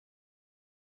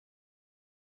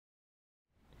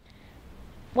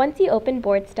Once you open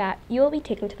BoardStat, you will be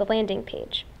taken to the landing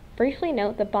page. Briefly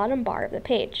note the bottom bar of the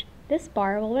page. This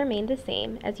bar will remain the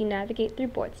same as you navigate through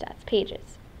BoardStat's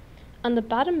pages. On the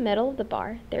bottom middle of the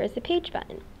bar, there is a page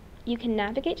button. You can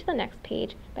navigate to the next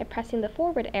page by pressing the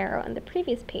forward arrow and the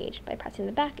previous page by pressing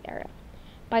the back arrow.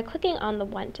 By clicking on the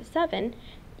 1 to 7,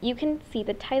 you can see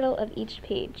the title of each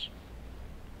page.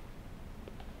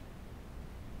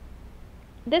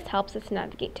 This helps us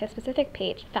navigate to a specific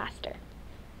page faster.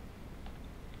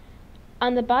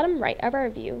 On the bottom right of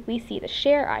our view, we see the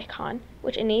share icon,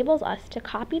 which enables us to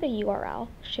copy the URL,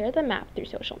 share the map through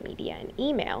social media and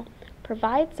email,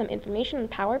 provide some information in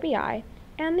Power BI,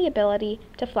 and the ability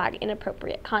to flag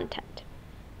inappropriate content.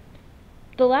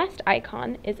 The last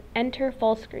icon is Enter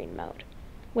Full Screen Mode,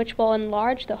 which will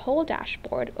enlarge the whole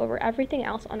dashboard over everything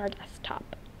else on our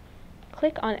desktop.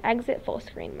 Click on Exit Full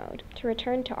Screen Mode to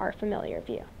return to our familiar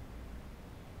view.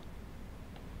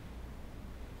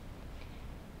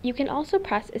 You can also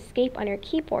press Escape on your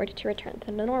keyboard to return to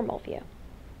the normal view.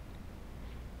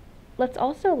 Let's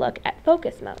also look at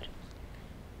Focus Mode,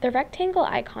 the rectangle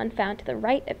icon found to the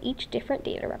right of each different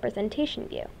data representation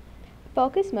view.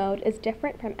 Focus Mode is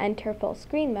different from Enter Full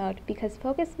Screen Mode because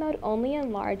Focus Mode only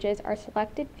enlarges our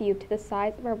selected view to the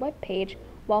size of our web page,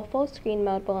 while Full Screen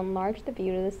Mode will enlarge the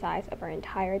view to the size of our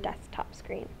entire desktop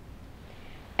screen.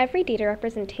 Every data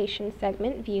representation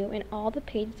segment view in all the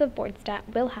pages of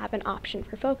BoardStat will have an option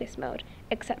for Focus Mode,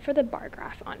 except for the bar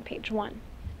graph on page 1.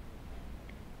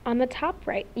 On the top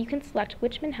right, you can select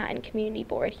which Manhattan community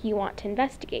board you want to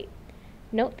investigate.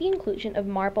 Note the inclusion of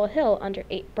Marble Hill under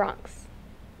 8 Bronx.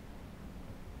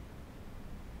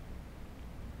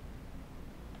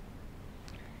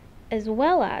 As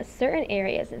well as certain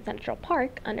areas in Central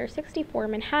Park under 64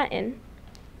 Manhattan,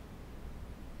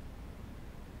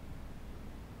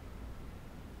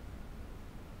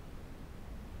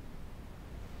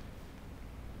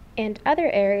 and other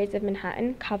areas of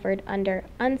Manhattan covered under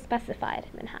Unspecified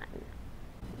Manhattan.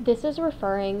 This is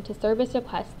referring to service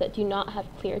requests that do not have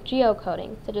clear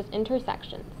geocoding, such as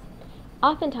intersections.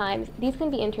 Oftentimes, these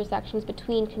can be intersections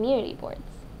between community boards.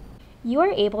 You are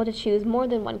able to choose more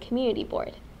than one community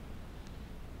board.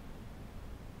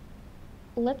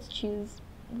 Let's choose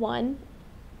 1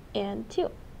 and 2.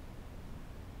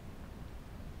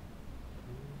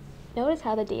 Notice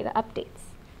how the data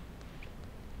updates.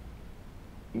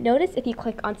 Notice if you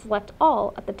click on Select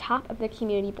All at the top of the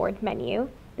Community Board menu,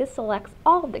 this selects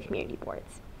all of the community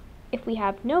boards. If we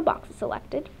have no boxes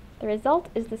selected, the result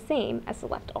is the same as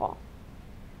Select All.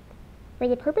 For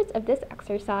the purpose of this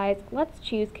exercise, let's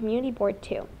choose Community Board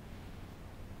 2.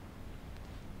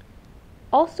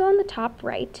 Also on the top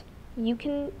right, you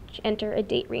can enter a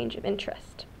date range of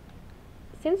interest.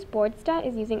 Since BoardStat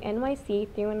is using NYC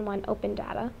 3-in-1 open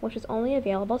data, which is only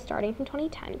available starting from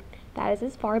 2010, that is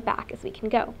as far back as we can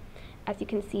go. As you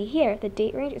can see here, the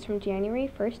date range is from January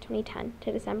 1st, 2010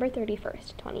 to December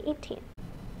 31st, 2018,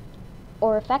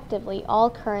 or effectively all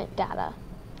current data.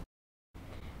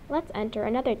 Let's enter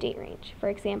another date range, for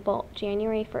example,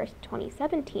 January 1st,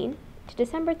 2017 to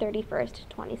December 31st,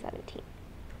 2017.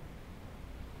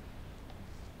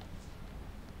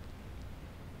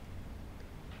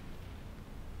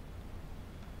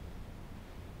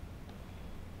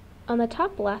 On the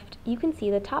top left, you can see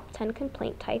the top 10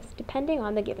 complaint types depending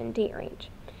on the given date range.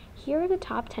 Here are the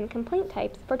top 10 complaint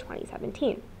types for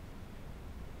 2017.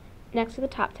 Next to the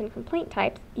top 10 complaint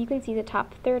types, you can see the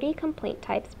top 30 complaint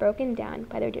types broken down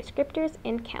by their descriptors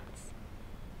and counts.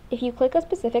 If you click a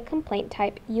specific complaint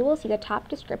type, you will see the top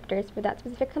descriptors for that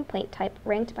specific complaint type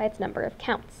ranked by its number of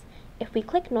counts. If we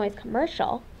click Noise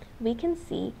Commercial, we can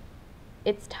see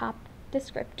its top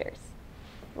descriptors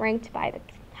ranked by the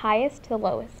highest to the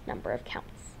lowest number of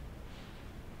counts.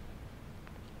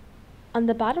 On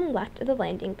the bottom left of the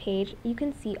landing page, you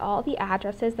can see all the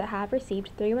addresses that have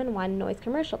received 3-in-1 noise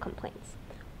commercial complaints,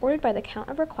 ordered by the count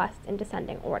of requests in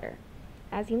descending order.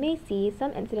 As you may see,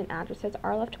 some incident addresses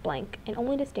are left blank and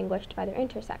only distinguished by their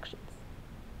intersections.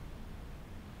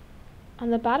 On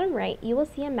the bottom right, you will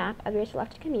see a map of your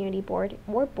selected community board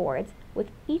or boards with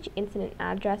each incident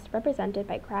address represented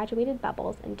by graduated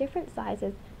bubbles in different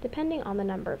sizes depending on the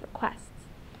number of requests.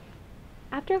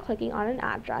 After clicking on an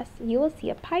address, you will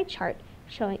see a pie chart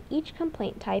showing each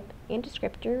complaint type and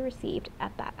descriptor received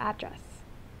at that address.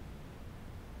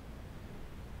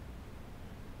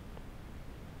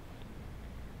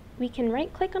 We can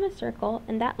right-click on a circle,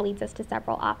 and that leads us to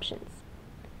several options.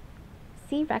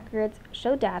 See Records,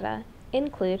 Show Data,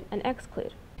 Include, and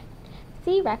Exclude.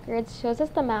 See Records shows us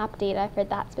the map data for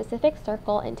that specific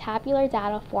circle in tabular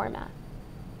data format.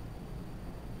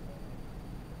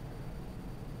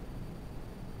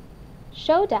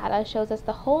 Show data shows us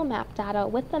the whole map data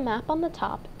with the map on the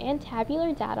top and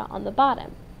tabular data on the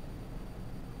bottom.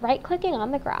 Right-clicking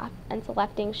on the graph and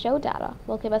selecting Show Data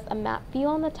will give us a map view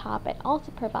on the top and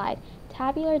also provide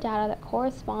tabular data that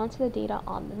corresponds to the data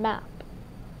on the map.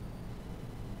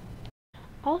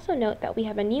 Also note that we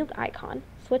have a new icon,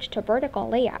 switch to vertical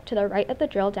layout, to the right of the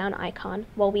drill down icon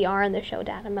while we are in the Show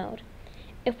Data mode.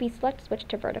 If we select Switch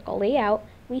to vertical layout,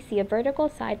 we see a vertical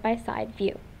side-by-side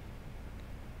view.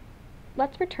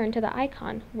 Let's return to the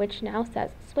icon, which now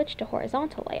says Switch to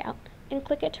horizontal layout, and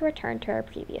click it to return to our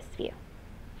previous view.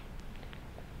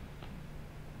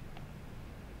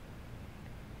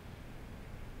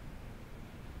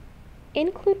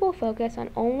 Include will focus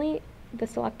on only the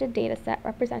selected dataset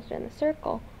represented in the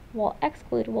circle, while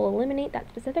exclude will eliminate that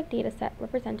specific dataset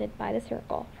represented by the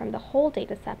circle from the whole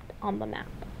dataset on the map.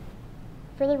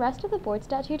 For the rest of the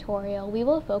BoardStat tutorial, we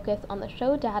will focus on the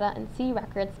Show Data and See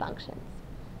Records functions.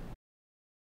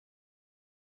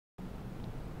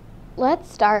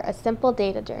 Let's start a simple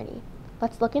data journey.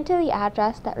 Let's look into the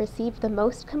address that received the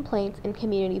most complaints in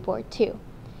Community Board 2.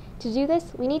 To do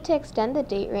this, we need to extend the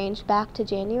date range back to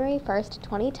January 1st,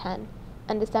 2010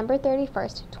 and December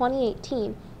 31st,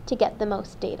 2018 to get the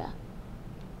most data.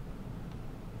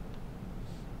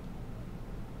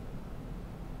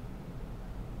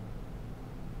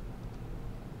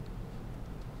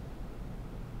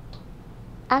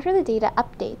 After the data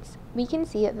updates, we can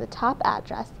see that the top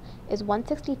address is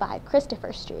 165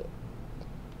 Christopher Street.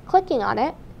 Clicking on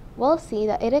it, we'll see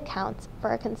that it accounts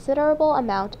for a considerable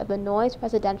amount of the noise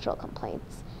residential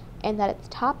complaints, and that its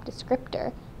top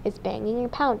descriptor is banging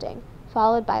and pounding,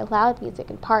 followed by loud music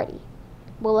and party.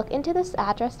 We'll look into this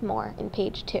address more in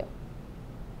page 2.